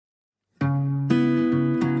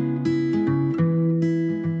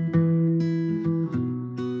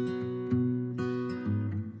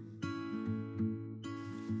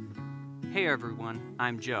there, everyone.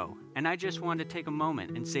 I'm Joe, and I just wanted to take a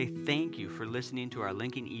moment and say thank you for listening to our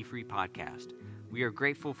Lincoln E-Free podcast. We are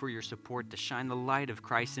grateful for your support to shine the light of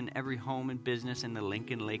Christ in every home and business in the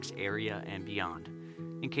Lincoln Lakes area and beyond.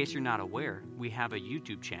 In case you're not aware, we have a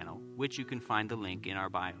YouTube channel, which you can find the link in our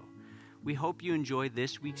bio. We hope you enjoy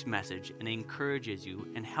this week's message and it encourages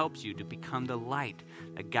you and helps you to become the light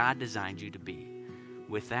that God designed you to be.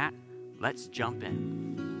 With that, let's jump in.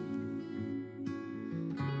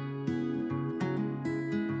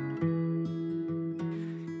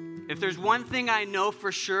 If there's one thing I know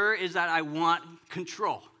for sure is that I want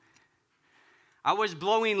control. I was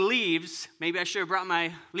blowing leaves. Maybe I should have brought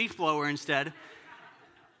my leaf blower instead.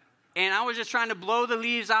 And I was just trying to blow the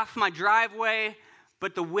leaves off my driveway,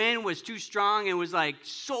 but the wind was too strong and it was like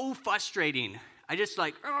so frustrating. I just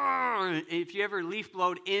like, Argh! If you ever leaf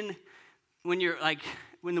blowed in when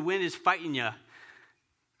the wind is fighting you,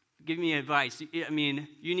 give me advice. I mean,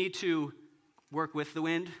 you need to work with the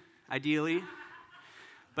wind, ideally.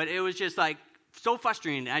 But it was just like so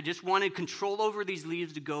frustrating. I just wanted control over these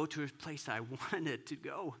leaves to go to a place I wanted to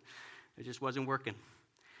go. It just wasn't working.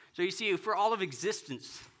 So you see, for all of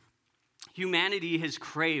existence, humanity has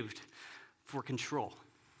craved for control.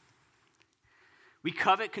 We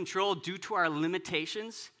covet control due to our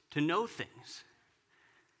limitations to know things.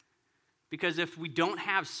 Because if we don't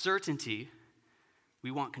have certainty,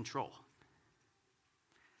 we want control.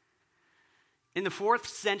 In the 4th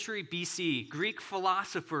century BC, Greek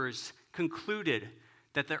philosophers concluded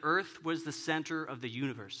that the earth was the center of the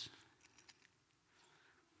universe.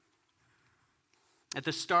 That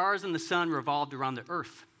the stars and the sun revolved around the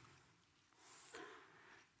earth.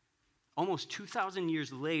 Almost 2,000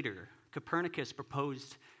 years later, Copernicus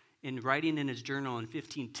proposed in writing in his journal in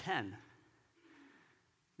 1510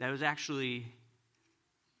 that it was actually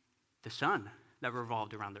the sun that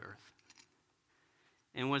revolved around the earth.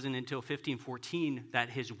 And it wasn't until 1514 that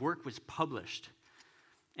his work was published.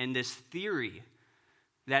 And this theory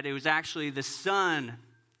that it was actually the sun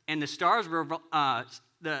and the stars,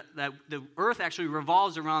 the earth actually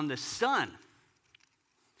revolves around the sun,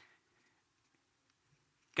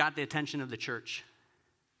 got the attention of the church.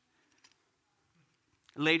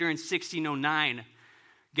 Later in 1609,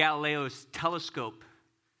 Galileo's telescope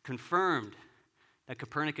confirmed that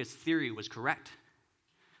Copernicus' theory was correct,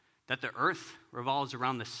 that the earth revolves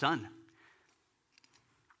around the sun.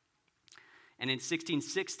 And in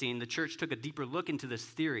 1616, the church took a deeper look into this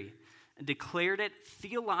theory and declared it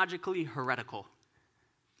theologically heretical.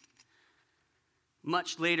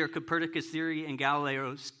 Much later, Copernicus' theory and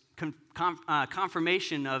Galileo's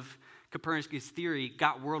confirmation of Copernicus' theory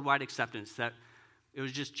got worldwide acceptance, that it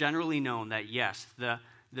was just generally known that, yes, the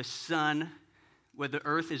sun, where the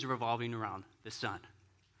earth is revolving around the sun.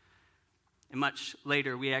 And much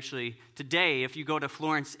later, today, if you go to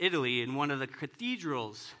Florence, Italy, in one of the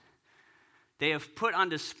cathedrals, they have put on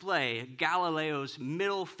display Galileo's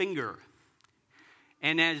middle finger.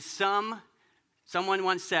 And as someone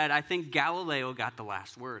once said, I think Galileo got the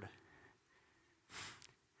last word.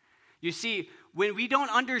 You see, when we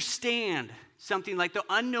don't understand something like the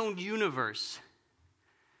unknown universe,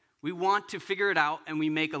 we want to figure it out and we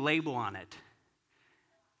make a label on it.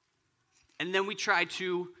 And then we try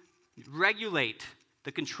to regulate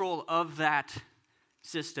the control of that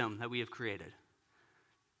system that we have created.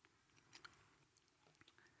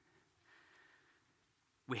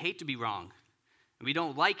 We hate to be wrong, and we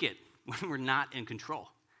don't like it when we're not in control.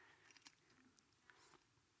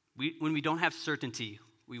 When we don't have certainty,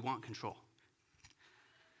 we want control.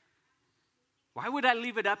 Why would I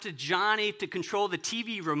leave it up to Johnny to control the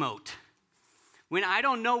TV remote when I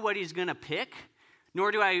don't know what he's going to pick?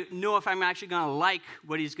 Nor do I know if I'm actually going to like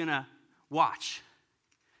what he's going to watch.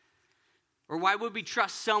 Or why would we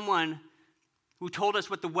trust someone who told us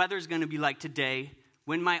what the weather's going to be like today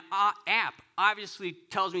when my app obviously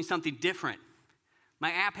tells me something different?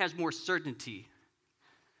 My app has more certainty.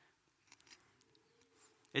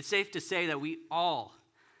 It's safe to say that we all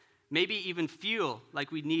maybe even feel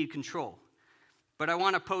like we need control. But I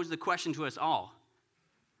want to pose the question to us all.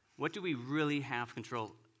 What do we really have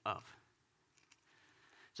control of?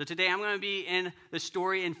 So today I'm going to be in the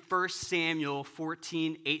story in 1 Samuel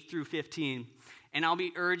 14, 8 through 15, and I'll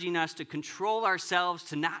be urging us to control ourselves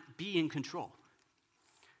to not be in control.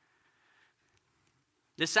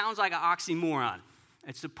 This sounds like an oxymoron.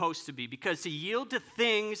 It's supposed to be, because to yield to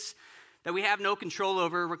things that we have no control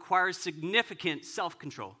over requires significant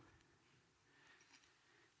self-control.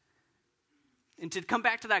 And to come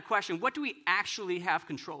back to that question, what do we actually have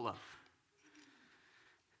control of?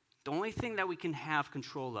 The only thing that we can have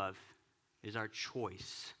control of is our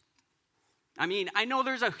choice. I mean, I know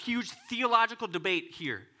there's a huge theological debate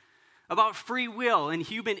here about free will and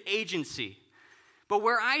human agency. But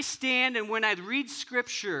where I stand and when I read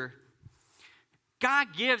Scripture,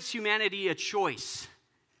 God gives humanity a choice.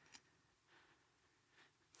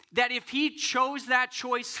 That if he chose that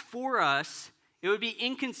choice for us, it would be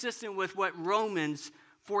inconsistent with what Romans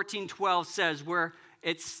 14:12 says, where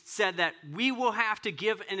it's said that we will have to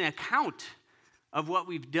give an account of what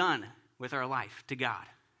we've done with our life to God.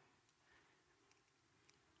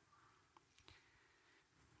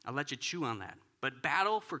 I'll let you chew on that. But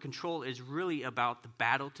battle for control is really about the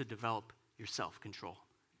battle to develop your self-control.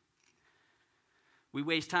 We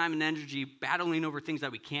waste time and energy battling over things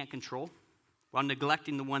that we can't control while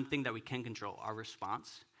neglecting the one thing that we can control, our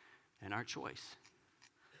response and our choice.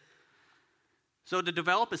 So to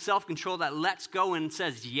develop a self-control that lets go and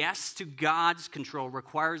says yes to God's control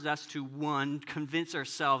requires us to, one, convince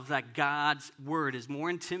ourselves that God's word is more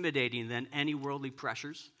intimidating than any worldly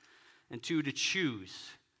pressures, and two, to choose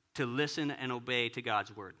to listen and obey to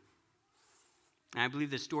God's word. And I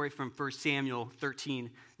believe the story from 1 Samuel 13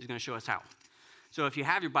 is going to show us how. So if you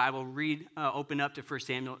have your Bible, open up to 1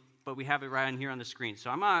 Samuel, but we have it right on here on the screen. So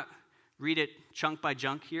I'm going to read it chunk by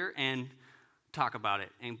chunk here and talk about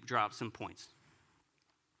it and draw up some points.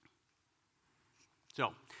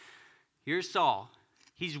 So here's Saul.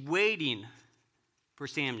 He's waiting for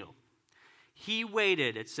Samuel. He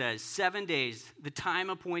waited, it says, 7 days, the time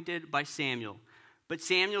appointed by Samuel. But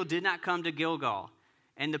Samuel did not come to Gilgal,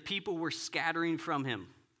 and the people were scattering from him.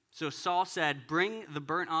 So Saul said, "Bring the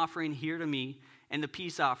burnt offering here to me and the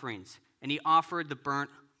peace offerings." And he offered the burnt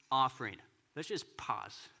offering. Let's just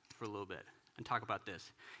pause for a little bit and talk about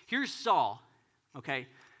this. Here's Saul, okay?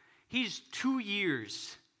 He's 2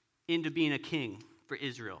 years into being a king for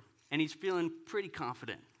Israel, and he's feeling pretty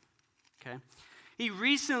confident, okay? He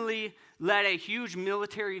recently led a huge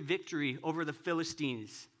military victory over the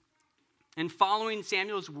Philistines. And following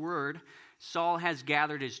Samuel's word, Saul has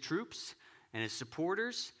gathered his troops and his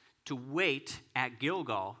supporters to wait at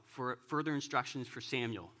Gilgal for further instructions for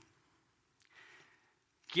Samuel.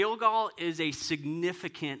 Gilgal is a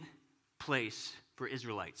significant place for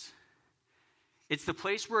Israelites. It's the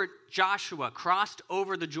place where Joshua crossed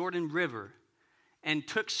over the Jordan River and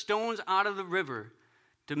took stones out of the river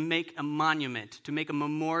to make a monument, to make a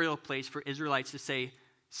memorial place for Israelites to say,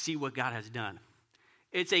 "See what God has done."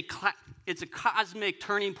 It's a cosmic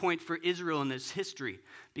turning point for Israel in this history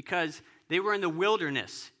because they were in the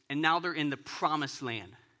wilderness and now they're in the promised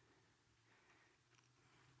land.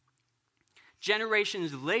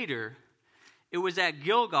 Generations later, it was at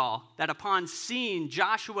Gilgal that upon seeing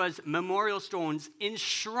Joshua's memorial stones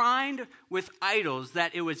enshrined with idols,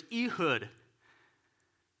 that it was Ehud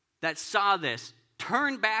that saw this,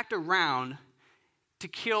 turned back around to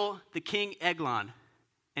kill the king Eglon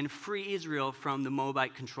and free Israel from the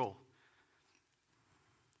Moabite control.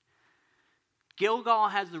 Gilgal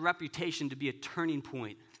has the reputation to be a turning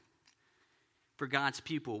point for God's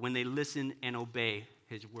people when they listen and obey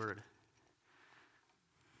his word.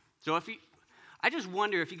 So I just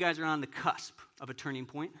wonder if you guys are on the cusp of a turning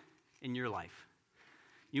point in your life.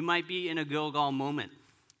 You might be in a Gilgal moment.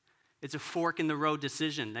 It's a fork in the road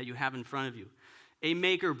decision that you have in front of you. A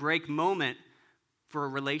make or break moment for a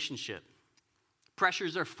relationship.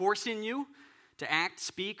 Pressures are forcing you to act,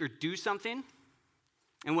 speak, or do something.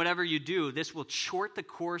 And whatever you do, this will chart the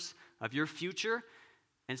course of your future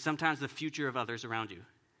and sometimes the future of others around you.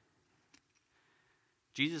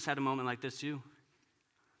 Jesus had a moment like this too.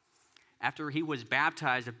 After he was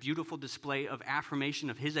baptized, a beautiful display of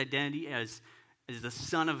affirmation of his identity as the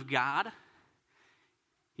Son of God,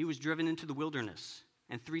 he was driven into the wilderness.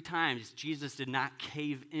 And 3 times, Jesus did not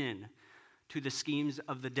cave in to the schemes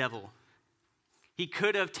of the devil. He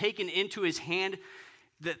could have taken into his hand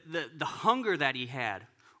the hunger that he had,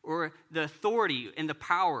 or the authority and the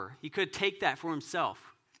power. He could take that for himself.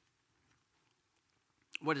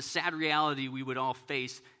 What a sad reality we would all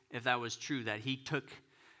face if that was true, that he took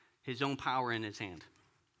his own power in his hand.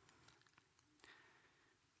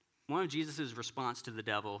 One of Jesus' response to the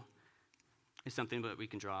devil is something that we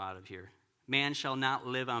can draw out of here. Man shall not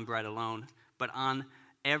live on bread alone, but on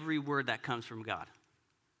every word that comes from God.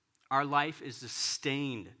 Our life is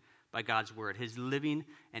sustained by God's word, his living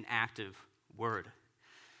and active word.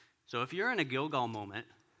 So if you're in a Gilgal moment,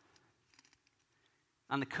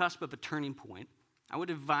 on the cusp of a turning point, I would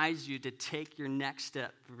advise you to take your next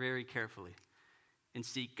step very carefully and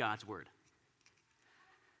seek God's word.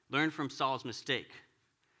 Learn from Saul's mistake.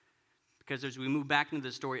 Because as we move back into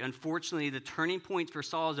the story, unfortunately, the turning point for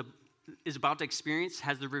Saul is about to experience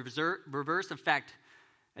has the reverse effect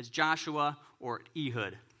as Joshua or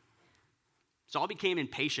Ehud. Saul became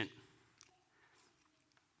impatient.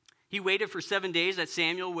 He waited for 7 days that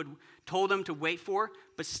Samuel told him to wait for,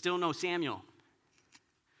 but still no Samuel.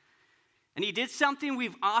 And he did something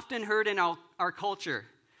we've often heard in our culture.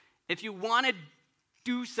 If you want to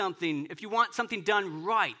do something, if you want something done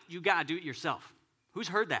right, you got to do it yourself. Who's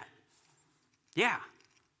heard that? Yeah,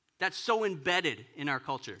 that's so embedded in our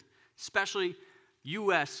culture, especially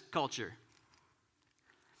U.S. culture.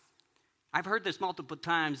 I've heard this multiple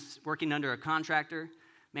times working under a contractor.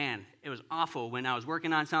 Man, it was awful when I was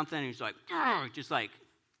working on something, and he's like, just like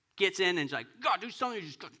gets in and he's like, God, do something, you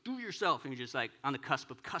just got to do it yourself. And you're just like on the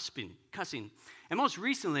cusp of cussing. And most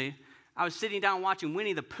recently, I was sitting down watching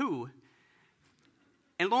Winnie the Pooh,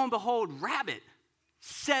 and lo and behold, Rabbit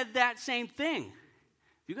said that same thing.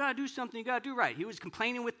 You got to do something, you got to do right. He was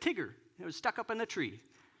complaining with Tigger. He was stuck up in the tree.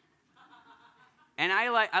 And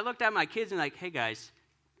I looked at my kids and like, hey guys,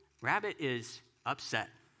 Rabbit is upset.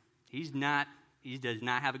 He does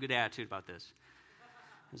not have a good attitude about this.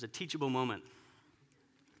 It was a teachable moment.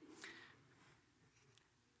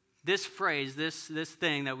 This phrase, this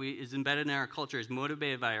thing that is embedded in our culture is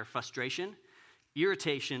motivated by our frustration,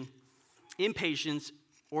 irritation, impatience,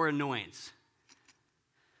 or annoyance.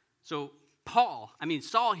 So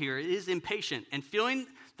Saul here is impatient and feeling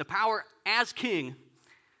the power as king,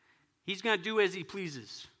 he's going to do as he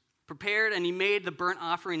pleases. Prepared, and he made the burnt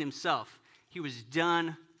offering himself. He was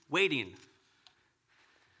done waiting.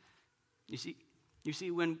 You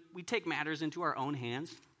see, when we take matters into our own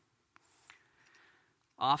hands,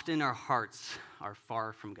 often our hearts are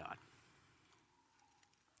far from God.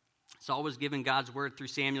 Saul was given God's word through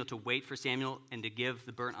Samuel to wait for Samuel and to give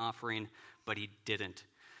the burnt offering, but he didn't.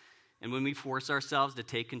 And when we force ourselves to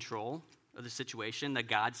take control of the situation that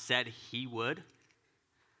God said he would,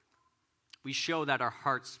 we show that our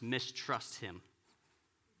hearts mistrust him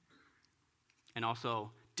and also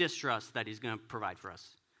distrust that he's going to provide for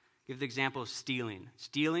us. Give the example of stealing.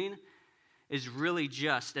 Stealing is really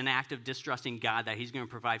just an act of distrusting God that he's going to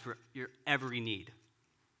provide for your every need.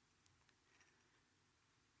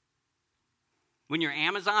 When your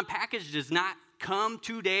Amazon package does not come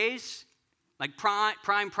 2 days, like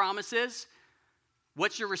Prime promises,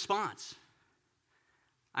 what's your response?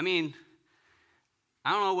 I mean,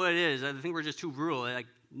 I don't know what it is. I think we're just too rural. Like,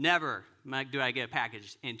 never do I get a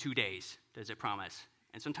package in 2 days, does it promise?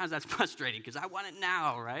 And sometimes that's frustrating because I want it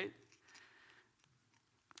now, right?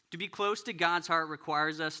 To be close to God's heart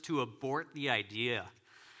requires us to abort the idea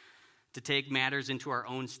to take matters into our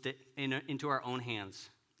own hands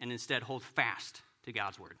and instead hold fast to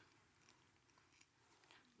God's word.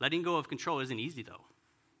 Letting go of control isn't easy, though.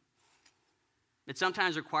 It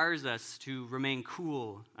sometimes requires us to remain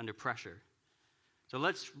cool under pressure. So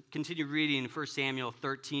let's continue reading 1 Samuel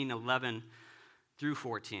 13, 11 through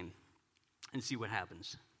 14 and see what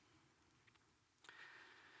happens.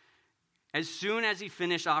 As soon as he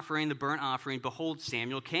finished offering the burnt offering, behold,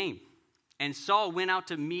 Samuel came. And Saul went out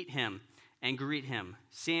to meet him and greet him.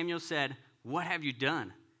 Samuel said, "What have you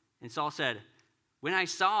done?" And Saul said, "When I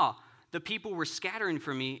saw the people were scattering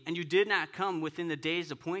from me, and you did not come within the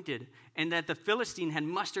days appointed, and that the Philistine had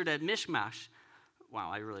mustered at Michmash."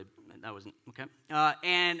 Wow, that wasn't, okay.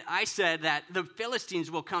 And I said that the Philistines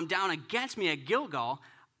will come down against me at Gilgal,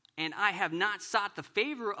 and I have not sought the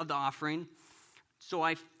favor of the offering, so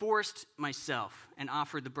I forced myself and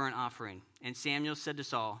offered the burnt offering. And Samuel said to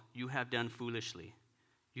Saul, "You have done foolishly.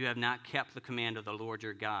 You have not kept the command of the Lord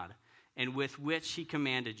your God, and with which he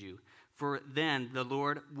commanded you. For then the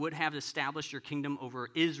Lord would have established your kingdom over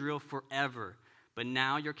Israel forever. But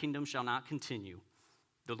now your kingdom shall not continue.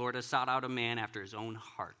 The Lord has sought out a man after his own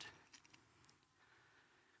heart."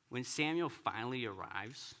 When Samuel finally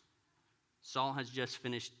arrives, Saul has just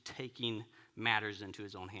finished taking matters into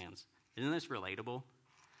his own hands. Isn't this relatable?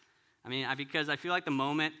 I mean, because I feel like the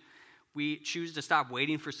moment we choose to stop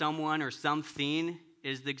waiting for someone or something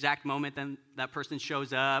is the exact moment then that person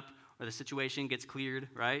shows up or the situation gets cleared,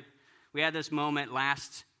 right? We had this moment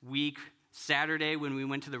last week, Saturday, when we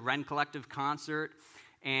went to the Ren Collective concert,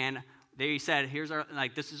 and they said,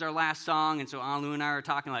 this is our last song, and so Anlu and I are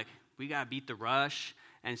talking like, we got to beat the rush,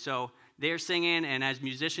 and so they're singing, and as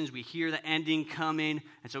musicians, we hear the ending coming,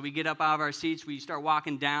 and so we get up out of our seats, we start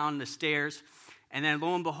walking down the stairs, and then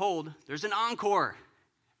lo and behold, there's an encore,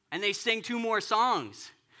 and they sing 2 more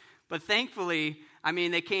songs. But thankfully,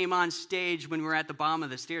 they came on stage when we were at the bottom of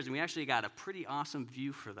the stairs, and we actually got a pretty awesome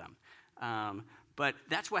view for them. But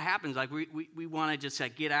that's what happens. Like we want to just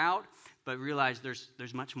get out, but realize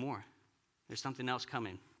there's much more. There's something else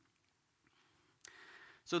coming.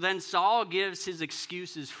 So then Saul gives his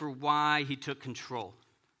excuses for why he took control.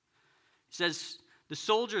 He says, the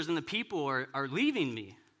soldiers and the people are leaving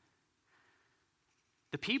me.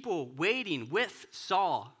 The people waiting with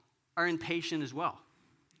Saul are impatient as well.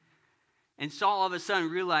 And Saul all of a sudden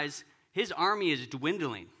realized his army is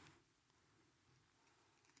dwindling.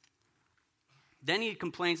 Then he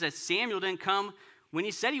complains that Samuel didn't come when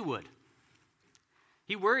he said he would.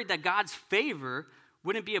 He worried that God's favor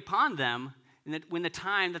wouldn't be upon them when the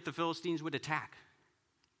time that the Philistines would attack.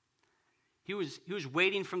 He was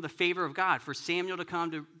waiting from the favor of God for Samuel to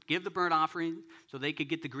come to give the burnt offering so they could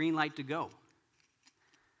get the green light to go.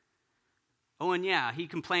 Oh, and yeah, he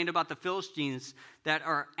complained about the Philistines that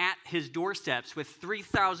are at his doorsteps with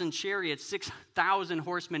 3,000 chariots, 6,000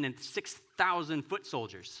 horsemen, and 6,000 foot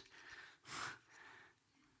soldiers.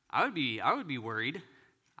 I would be worried.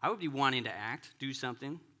 I would be wanting to act, do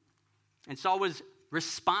something. And Saul was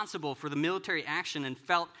responsible for the military action and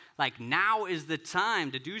felt like now is the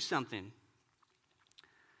time to do something.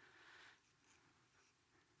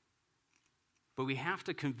 But we have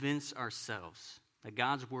to convince ourselves that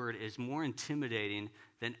God's word is more intimidating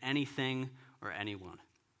than anything or anyone.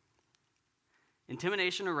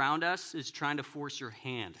 Intimidation around us is trying to force your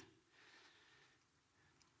hand.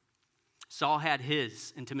 Saul had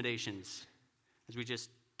his intimidations, as we just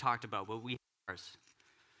talked about, but we have ours.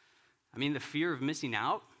 I mean, the fear of missing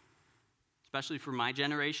out, especially for my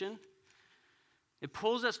generation, it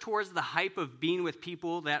pulls us towards the hype of being with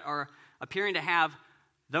people that are appearing to have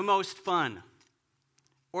the most fun,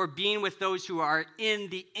 or being with those who are in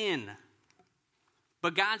the inn.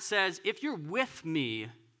 But God says, if you're with me,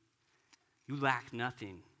 you lack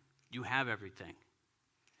nothing. You have everything.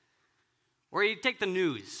 Or you take the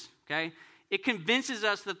news, okay? It convinces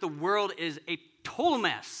us that the world is a total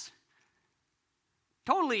mess,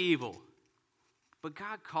 totally evil. But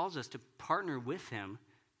God calls us to partner with him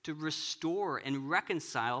to restore and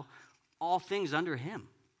reconcile all things under him.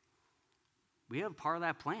 We have part of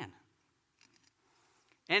that plan.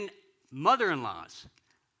 And mother-in-laws,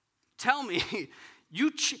 tell me,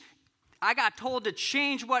 I got told to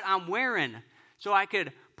change what I'm wearing so I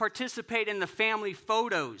could participate in the family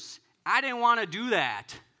photos. I didn't want to do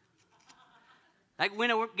that. That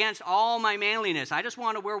went against all my manliness. I just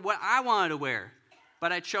wanted to wear what I wanted to wear,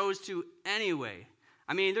 but I chose to anyway.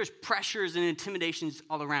 I mean, there's pressures and intimidations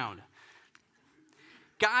all around.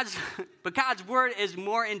 But God's word is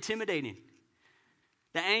more intimidating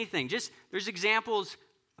than anything. There's examples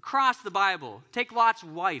across the Bible. Take Lot's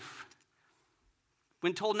wife.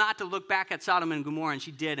 When told not to look back at Sodom and Gomorrah, and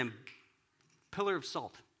she did, and pillar of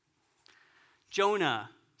salt. Jonah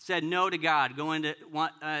said no to God,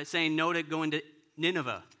 saying no to going to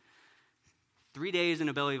Nineveh. 3 days in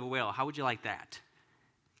the belly of a whale. How would you like that?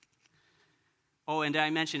 Oh, and did I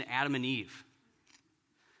mention Adam and Eve?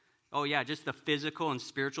 Oh, yeah, just the physical and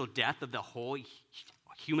spiritual death of the whole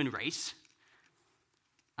human race.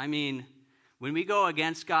 I mean, when we go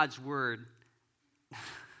against God's word,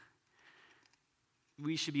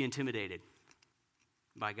 we should be intimidated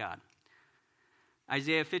by God.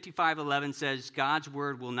 Isaiah 55:11 says, God's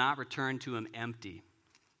word will not return to him empty,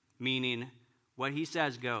 meaning what he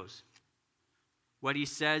says goes. What he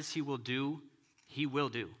says he will do, he will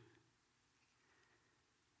do.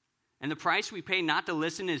 And the price we pay not to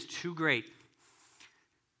listen is too great.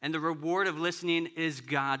 And the reward of listening is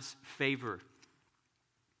God's favor.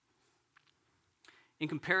 In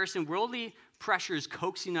comparison, worldly pressures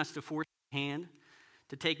coaxing us to force our hand,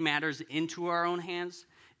 to take matters into our own hands,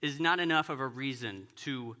 is not enough of a reason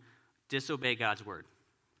to disobey God's word.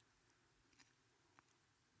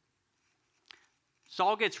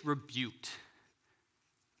 Saul gets rebuked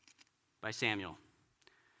by Samuel.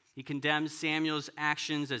 He condemns Samuel's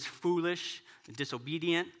actions as foolish and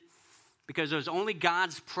disobedient because it was only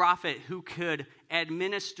God's prophet who could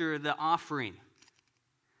administer the offering.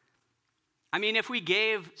 I mean, if we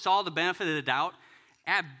gave Saul the benefit of the doubt,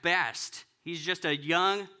 at best, he's just a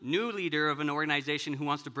young, new leader of an organization who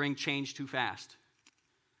wants to bring change too fast.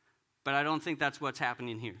 But I don't think that's what's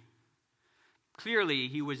happening here. Clearly,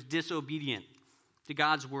 he was disobedient to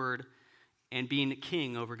God's word and being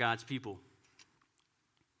king over God's people.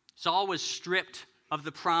 Saul was stripped of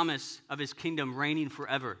the promise of his kingdom reigning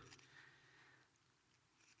forever.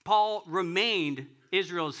 Paul remained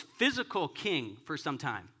Israel's physical king for some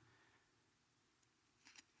time.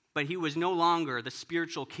 But he was no longer the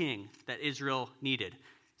spiritual king that Israel needed.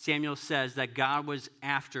 Samuel says that God was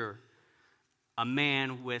after a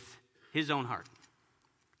man with his own heart.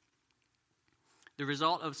 The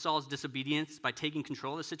result of Saul's disobedience by taking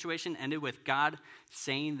control of the situation ended with God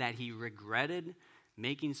saying that he regretted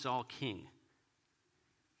making Saul king.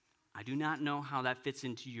 I do not know how that fits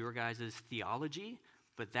into your guys' theology,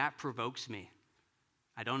 but that provokes me.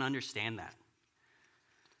 I don't understand that.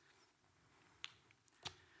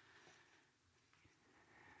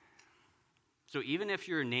 So even if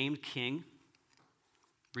you're named king,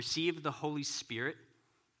 received the Holy Spirit,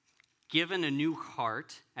 given a new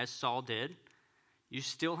heart, as Saul did, you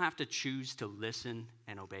still have to choose to listen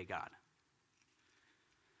and obey God.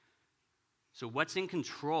 So what's in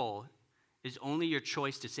control is only your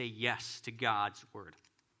choice to say yes to God's word.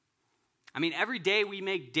 I mean, every day we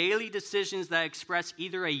make daily decisions that express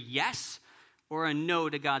either a yes or a no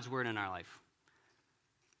to God's word in our life.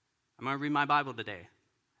 I'm going to read my Bible today.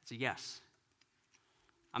 It's a yes.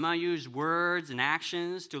 I'm going to use words and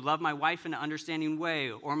actions to love my wife in an understanding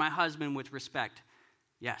way or my husband with respect.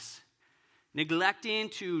 Yes. Neglecting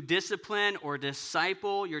to discipline or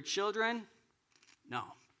disciple your children? No.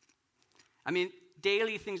 I mean,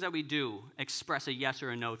 daily things that we do express a yes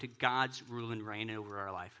or a no to God's rule and reign over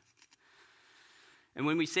our life. And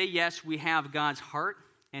when we say yes, we have God's heart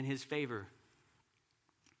and his favor.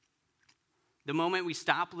 The moment we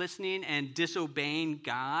stop listening and disobeying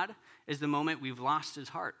God is the moment we've lost his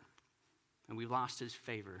heart and we've lost his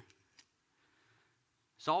favor.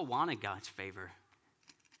 Saul wanted God's favor,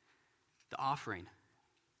 the offering.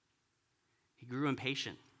 He grew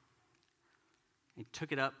impatient. He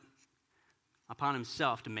took it up upon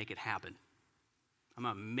himself to make it happen. I'm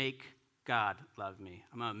going to make God love me.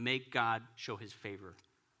 I'm going to make God show his favor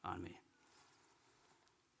on me.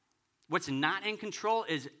 What's not in control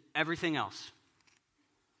is everything else.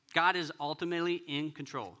 God is ultimately in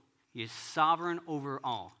control. He is sovereign over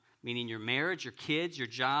all, meaning your marriage, your kids, your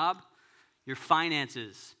job, your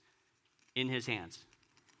finances in his hands.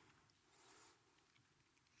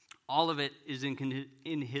 All of it is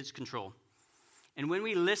in his control. And when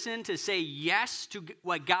we listen to say yes to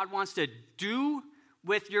what God wants to do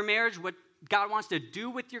with your marriage, what God wants to do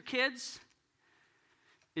with your kids,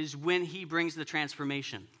 is when he brings the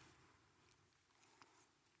transformation.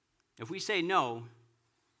 If we say no,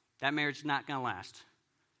 that marriage is not going to last.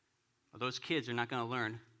 Or those kids are not going to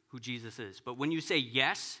learn who Jesus is. But when you say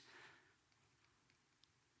yes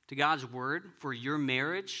to God's word for your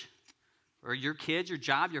marriage or your kids, your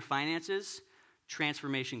job, your finances,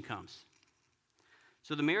 transformation comes.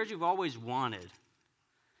 So the marriage you've always wanted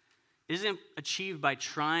isn't achieved by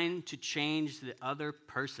trying to change the other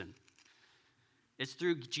person. It's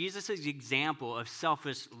through Jesus' example of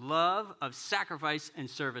selfless love, of sacrifice, and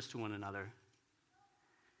service to one another.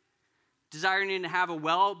 Desiring to have a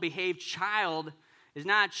well-behaved child is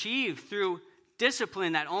not achieved through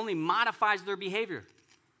discipline that only modifies their behavior,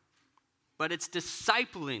 but it's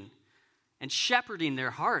discipling and shepherding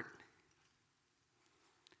their heart.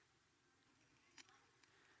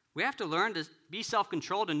 We have to learn to be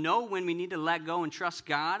self-controlled and know when we need to let go and trust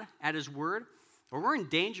God at his word, or we're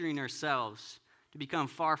endangering ourselves to become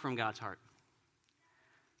far from God's heart.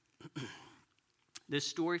 This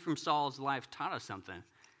story from Saul's life taught us something.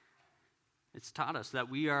 It's taught us that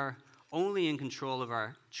we are only in control of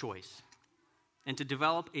our choice. And to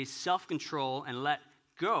develop a self-control and let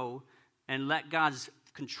go and let God's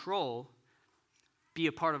control be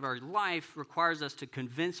a part of our life requires us to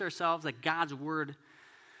convince ourselves that God's word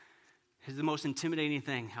is the most intimidating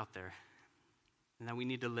thing out there, and that we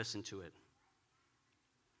need to listen to it.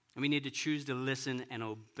 And we need to choose to listen and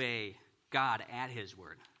obey God at his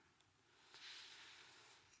word.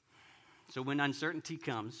 So when uncertainty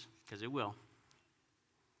comes, because it will,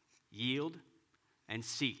 yield and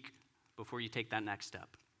seek before you take that next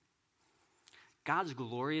step. God's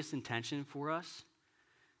glorious intention for us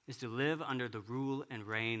is to live under the rule and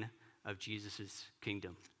reign of Jesus'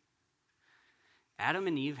 kingdom. Adam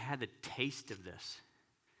and Eve had the taste of this.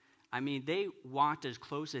 I mean, they walked as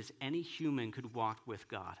close as any human could walk with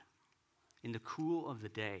God in the cool of the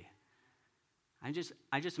day. I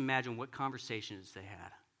just imagine what conversations they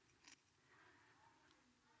had.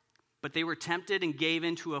 But they were tempted and gave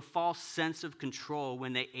into a false sense of control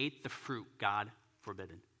when they ate the fruit God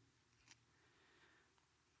forbidden.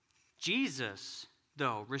 Jesus,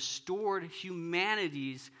 though, restored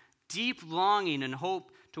humanity's deep longing and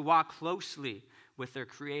hope to walk closely with their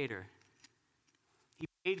Creator. He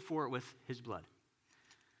paid for it with his blood.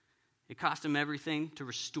 It cost him everything to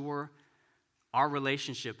restore our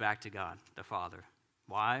relationship back to God, the Father.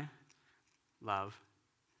 Why? Love.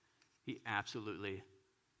 He absolutely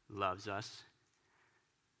loves us.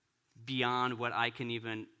 Beyond what I can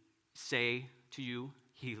even say to you,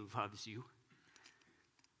 he loves you.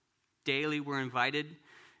 Daily we're invited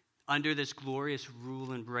under this glorious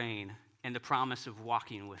rule and reign and the promise of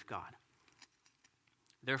walking with God.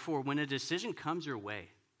 Therefore, when a decision comes your way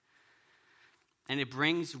and it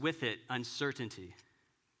brings with it uncertainty,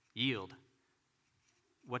 yield.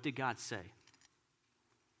 What did God say?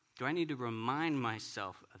 Do I need to remind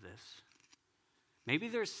myself of this? Maybe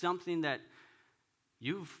there's something that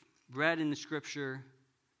you've read in the scripture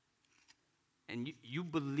and you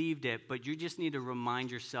believed it, but you just need to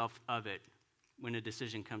remind yourself of it when a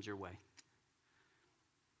decision comes your way.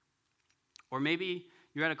 Or maybe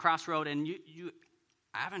you're at a crossroad and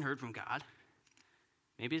I haven't heard from God.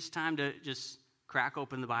 Maybe it's time to just crack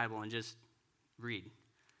open the Bible and just read.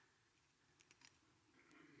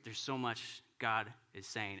 There's so much God is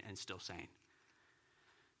saying and still saying.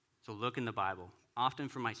 So look in the Bible. Often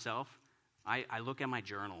for myself, I look at my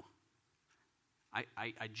journal.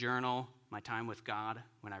 I journal my time with God.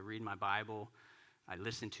 When I read my Bible, I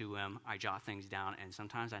listen to him, I jot things down, and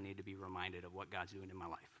sometimes I need to be reminded of what God's doing in my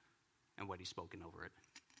life and what he's spoken over it.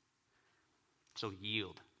 So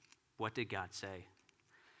yield. What did God say?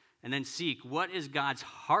 And then seek, what is God's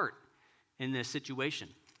heart in this situation?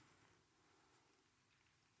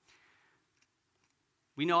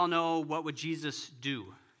 We all know, what would Jesus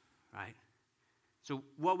do, right? So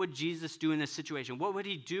what would Jesus do in this situation? What would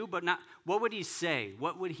he do, but not, what would he say?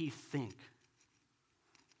 What would he think?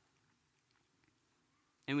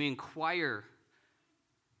 And we inquire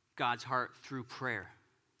God's heart through prayer.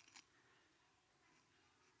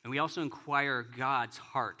 And we also inquire God's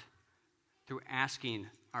heart through asking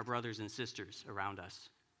our brothers and sisters around us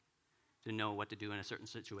to know what to do in a certain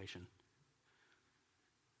situation.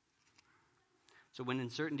 So when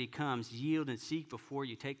uncertainty comes, yield and seek before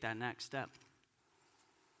you take that next step.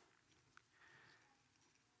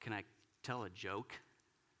 Can I tell a joke?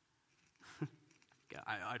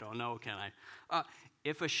 I don't know, can I?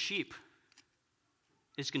 If a sheep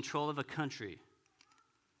is control of a country,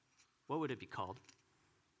 what would it be called?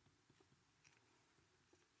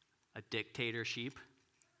 A dictator sheep?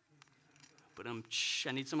 But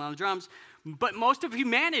I need some on the drums. But most of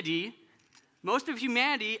humanity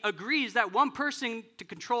agrees that one person to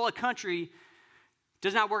control a country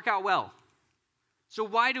does not work out well. So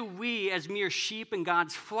why do we, as mere sheep in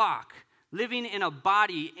God's flock, living in a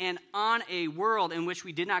body and on a world in which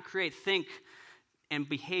we did not create, think and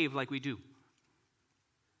behave like we do?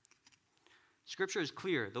 Scripture is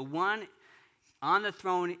clear. The one on the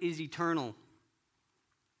throne is eternal.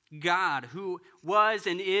 God, who was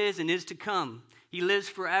and is to come. He lives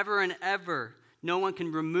forever and ever. No one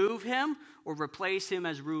can remove him or replace him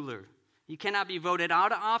as ruler. He cannot be voted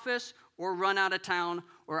out of office or run out of town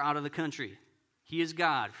or out of the country. He is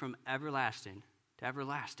God from everlasting to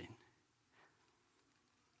everlasting.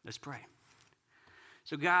 Let's pray.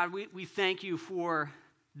 So God, we thank you for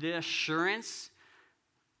the assurance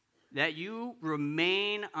that you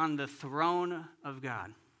remain on the throne of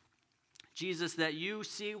God. Jesus, that you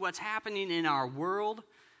see what's happening in our world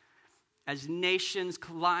as nations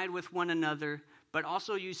collide with one another, but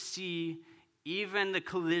also you see even the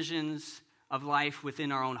collisions of life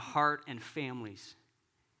within our own heart and families.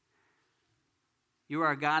 You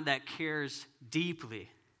are a God that cares deeply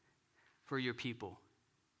for your people.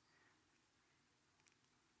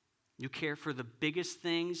 You care for the biggest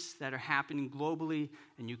things that are happening globally,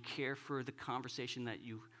 and you care for the conversation that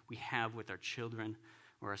we have with our children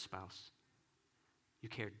or our spouse. You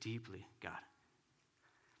care deeply, God.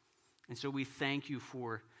 And so we thank you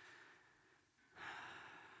for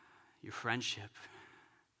your friendship,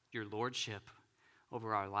 your lordship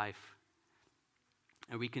over our life.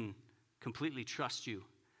 And we can completely trust you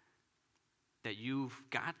that you've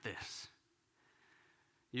got this.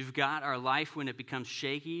 You've got our life when it becomes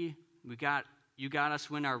shaky. You got us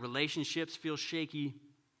when our relationships feel shaky.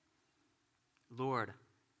 Lord,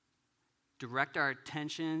 direct our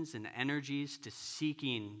attentions and energies to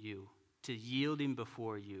seeking you, to yielding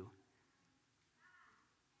before you.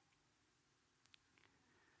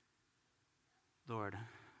 Lord,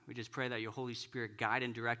 we just pray that your Holy Spirit guide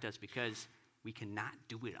and direct us, because we cannot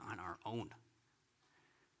do it on our own.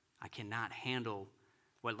 I cannot handle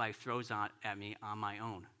what life throws at me on my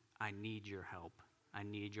own. I need your help. I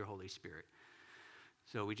need your Holy Spirit.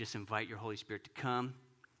 So we just invite your Holy Spirit to come.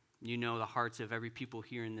 You know the hearts of every people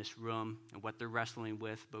here in this room and what they're wrestling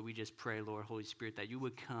with, but we just pray, Lord, Holy Spirit, that you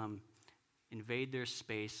would come, invade their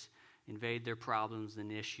space, invade their problems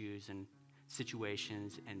and issues and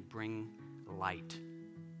situations, and bring light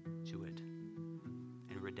to it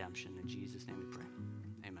and redemption. In Jesus' name we pray.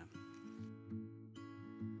 Amen.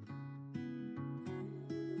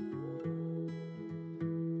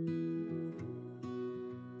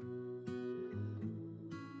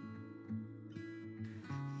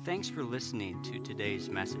 Thanks for listening to today's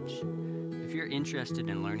message. If you're interested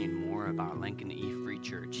in learning more about Lincoln E Free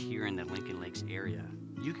Church here in the Lincoln Lakes area,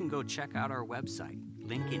 you can go check out our website,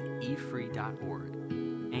 lincolnefree.org,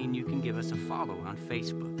 and you can give us a follow on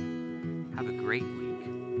Facebook. Have a great week.